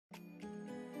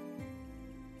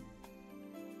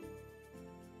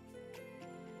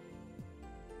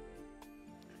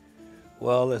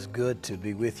Well, it's good to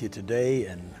be with you today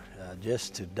and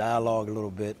just to dialogue a little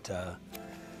bit. I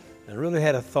really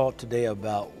had a thought today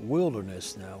about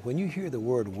wilderness. Now, when you hear the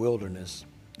word wilderness,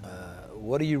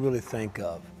 what do you really think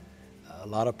of? A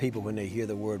lot of people, when they hear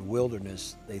the word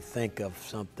wilderness, they think of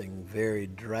something very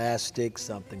drastic,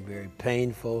 something very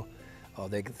painful, or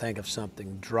they can think of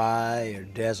something dry or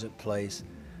desert place.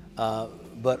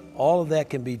 But all of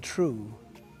that can be true.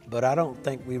 But I don't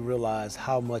think we realize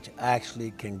how much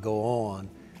actually can go on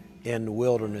in the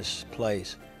wilderness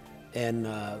place. And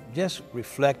just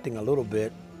reflecting a little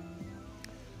bit,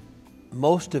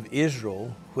 most of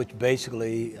Israel, which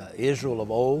basically Israel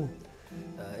of old,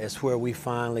 is where we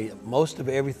finally, most of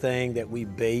everything that we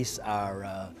base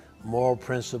our moral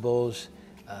principles,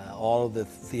 all of the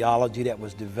theology that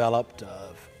was developed,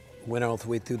 went all the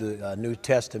way through the New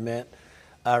Testament.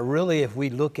 Really, if we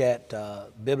look at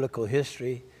biblical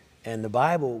history, and the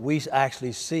Bible, we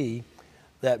actually see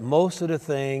that most of the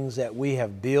things that we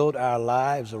have built our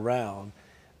lives around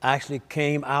actually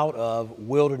came out of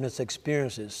wilderness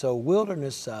experiences. So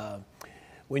wilderness,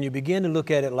 when you begin to look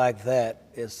at it like that,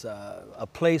 it's a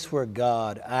place where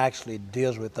God actually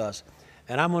deals with us.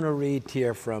 And I'm going to read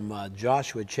here from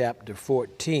Joshua chapter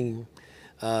 14,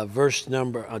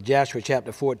 Joshua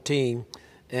chapter 14,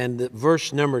 and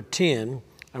verse number 10.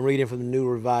 I'm reading from the New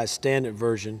Revised Standard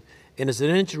Version. And it's an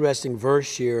interesting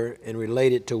verse here and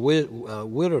related to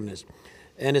wilderness.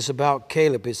 And it's about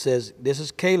Caleb. It says, this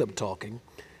is Caleb talking.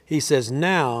 He says,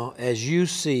 "Now, as you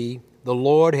see, the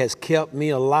Lord has kept me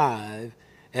alive,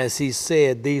 as he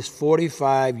said, these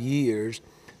 45 years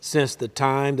since the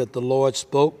time that the Lord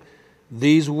spoke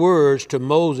these words to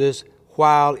Moses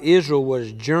while Israel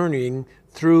was journeying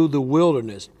through the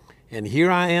wilderness. And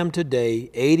here I am today,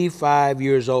 85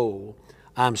 years old.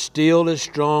 I'm still as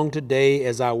strong today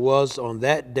as I was on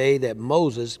that day that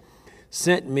Moses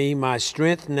sent me. My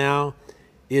strength now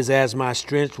is as my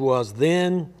strength was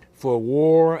then for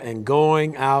war and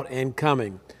going out and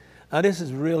coming." Now, this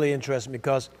is really interesting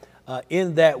because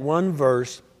in that one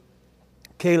verse,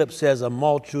 Caleb says a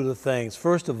multitude of things.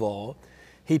 First of all,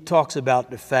 he talks about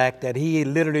the fact that he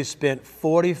literally spent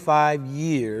 45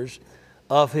 years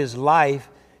of his life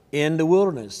in the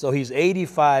wilderness. So he's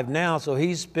 85 now, so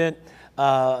he's spent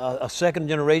a second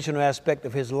generational aspect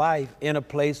of his life in a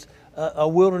place, a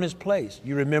wilderness place.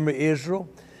 You remember Israel?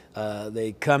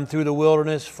 They come through the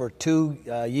wilderness for 2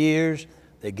 years.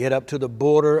 They get up to the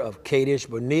border of Kadesh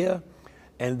Barnea.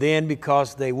 And then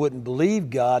because they wouldn't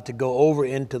believe God to go over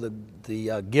into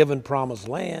the given promised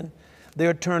land,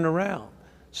 they're turned around.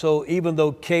 So even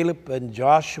though Caleb and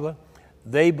Joshua,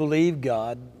 they believed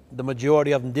God, the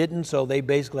majority of them didn't, so they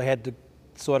basically had to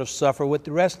sort of suffer with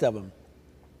the rest of them.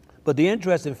 But the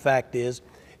interesting fact is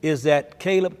that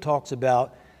Caleb talks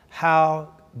about how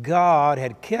God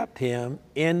had kept him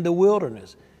in the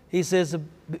wilderness. He says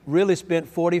really spent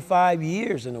 45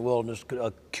 years in the wilderness,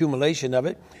 accumulation of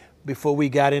it, before we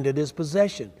got into this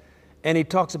possession. And he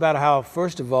talks about how,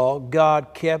 first of all,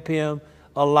 God kept him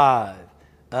alive.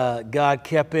 God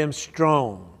kept him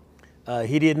strong.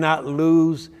 He did not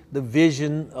lose the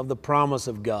vision of the promise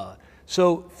of God.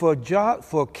 So for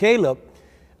Caleb,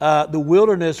 the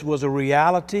wilderness was a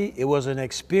reality, it was an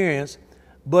experience,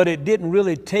 but it didn't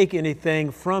really take anything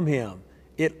from him.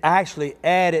 It actually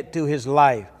added to his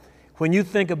life. When you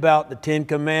think about the 10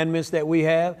 Commandments that we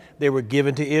have, they were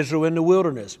given to Israel in the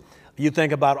wilderness. You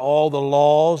think about all the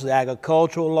laws, the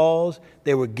agricultural laws,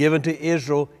 they were given to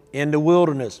Israel in the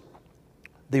wilderness.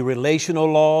 The relational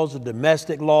laws, the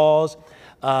domestic laws,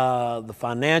 the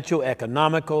financial,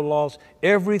 economical laws,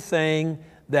 everything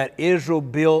that Israel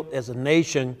built as a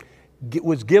nation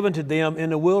was given to them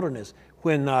in the wilderness.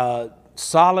 When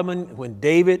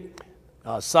David,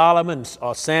 Solomon,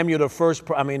 or Samuel the first,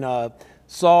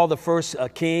 Saul the first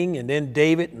king, and then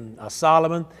David and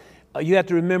Solomon, you have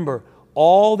to remember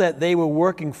all that they were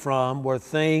working from were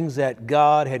things that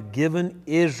God had given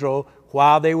Israel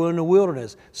while they were in the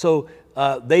wilderness. So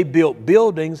they built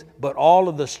buildings, but all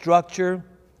of the structure,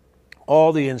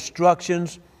 all the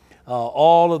instructions,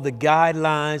 all of the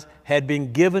guidelines had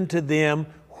been given to them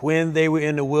when they were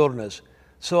in the wilderness.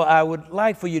 So I would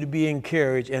like for you to be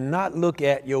encouraged and not look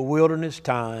at your wilderness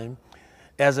time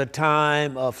as a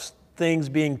time of things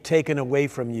being taken away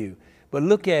from you, but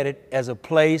look at it as a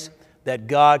place that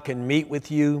God can meet with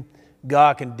you,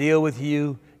 God can deal with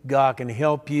you, God can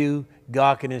help you,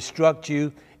 God can instruct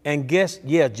you. And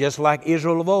just like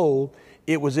Israel of old,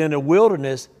 it was in the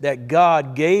wilderness that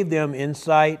God gave them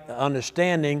insight,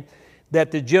 understanding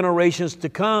that the generations to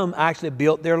come actually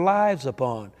built their lives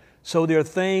upon. So there are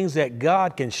things that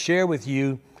God can share with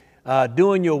you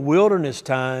during your wilderness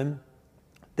time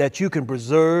that you can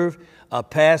preserve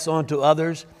pass on to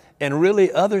others. And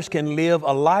really others can live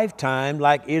a lifetime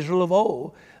like Israel of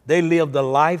old. They lived a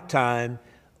lifetime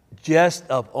just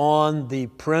upon the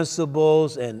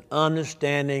principles and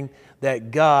understanding that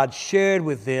God shared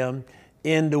with them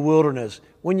in the wilderness.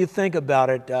 When you think about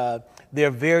it, there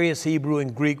are various Hebrew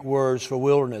and Greek words for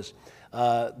wilderness.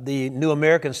 The New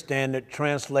American Standard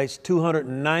translates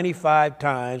 295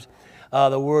 times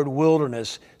the word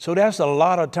wilderness. So that's a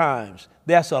lot of times.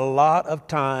 That's a lot of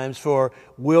times for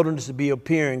wilderness to be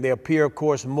appearing. They appear, of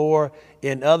course, more.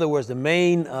 In other words, the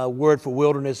main word for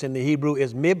wilderness in the Hebrew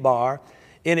is midbar,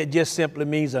 and it just simply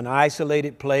means an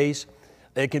isolated place.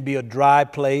 It can be a dry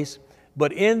place.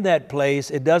 But in that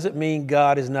place, it doesn't mean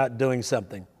God is not doing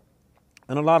something.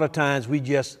 And a lot of times we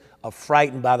just are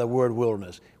frightened by the word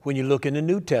wilderness. When you look in the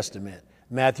New Testament,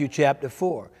 Matthew chapter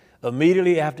 4,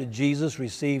 immediately after Jesus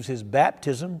receives his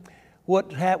baptism, what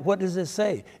does it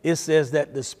say? It says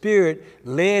that the Spirit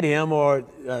led him, or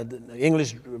the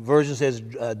English version says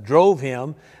drove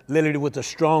him, literally with a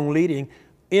strong leading,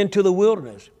 into the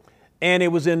wilderness. And it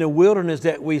was in the wilderness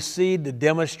that we see the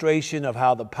demonstration of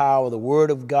how the power of the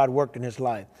Word of God worked in his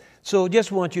life. So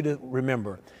just want you to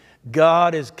remember,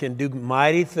 God can do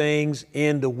mighty things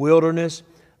in the wilderness.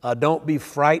 Don't be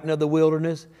frightened of the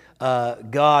wilderness.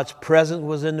 God's presence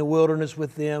was in the wilderness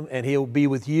with them, and he'll be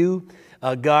with you.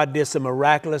 God did some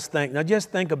miraculous things. Now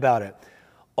just think about it.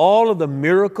 All of the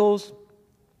miracles,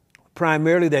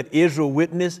 primarily that Israel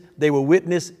witnessed, they were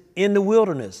witnessed in the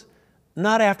wilderness.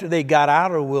 Not after they got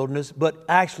out of the wilderness, but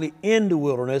actually in the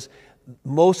wilderness.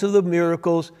 Most of the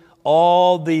miracles,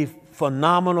 all the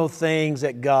phenomenal things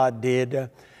that God did,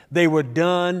 they were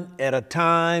done at a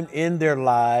time in their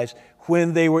lives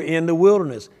when they were in the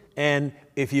wilderness. And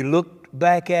if you look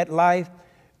back at life,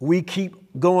 we keep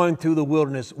going through the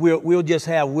wilderness. We'll just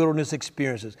have wilderness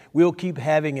experiences. We'll keep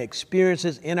having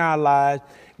experiences in our lives.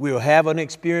 We'll have an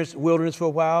experience wilderness for a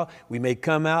while. We may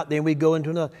come out, then we go into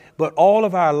another. But all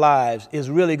of our lives is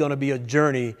really going to be a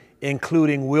journey,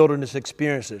 including wilderness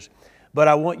experiences. But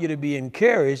I want you to be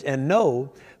encouraged and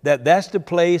know that that's the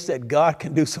place that God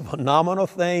can do some phenomenal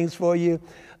things for you.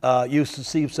 You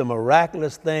see some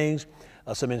miraculous things,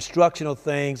 some instructional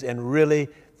things, and really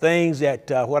things that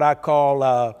what I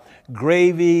call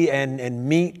gravy and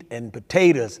meat and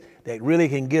potatoes that really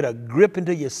can get a grip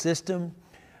into your system,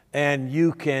 and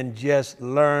you can just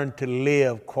learn to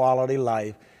live quality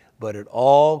life. But it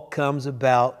all comes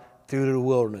about through the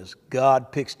wilderness.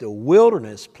 God picks the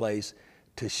wilderness place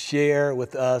to share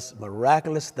with us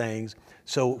miraculous things.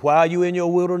 So while you're in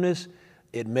your wilderness,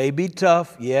 it may be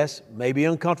tough, yes, may be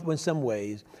uncomfortable in some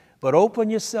ways, but open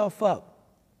yourself up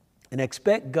and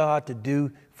expect God to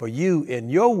do for you in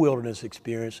your wilderness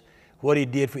experience what he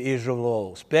did for Israel of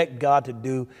old. Expect God to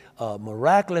do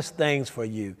miraculous things for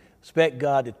you. Expect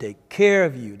God to take care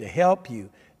of you, to help you,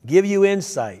 give you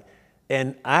insight.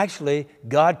 And actually,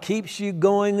 God keeps you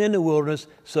going in the wilderness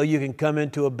so you can come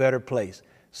into a better place.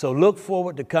 So look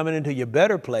forward to coming into your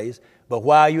better place. But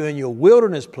while you're in your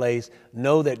wilderness place,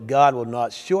 know that God will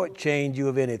not shortchange you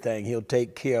of anything. He'll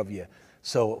take care of you.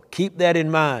 So keep that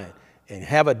in mind and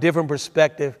have a different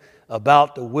perspective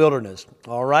about the wilderness.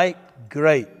 All right?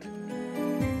 Great.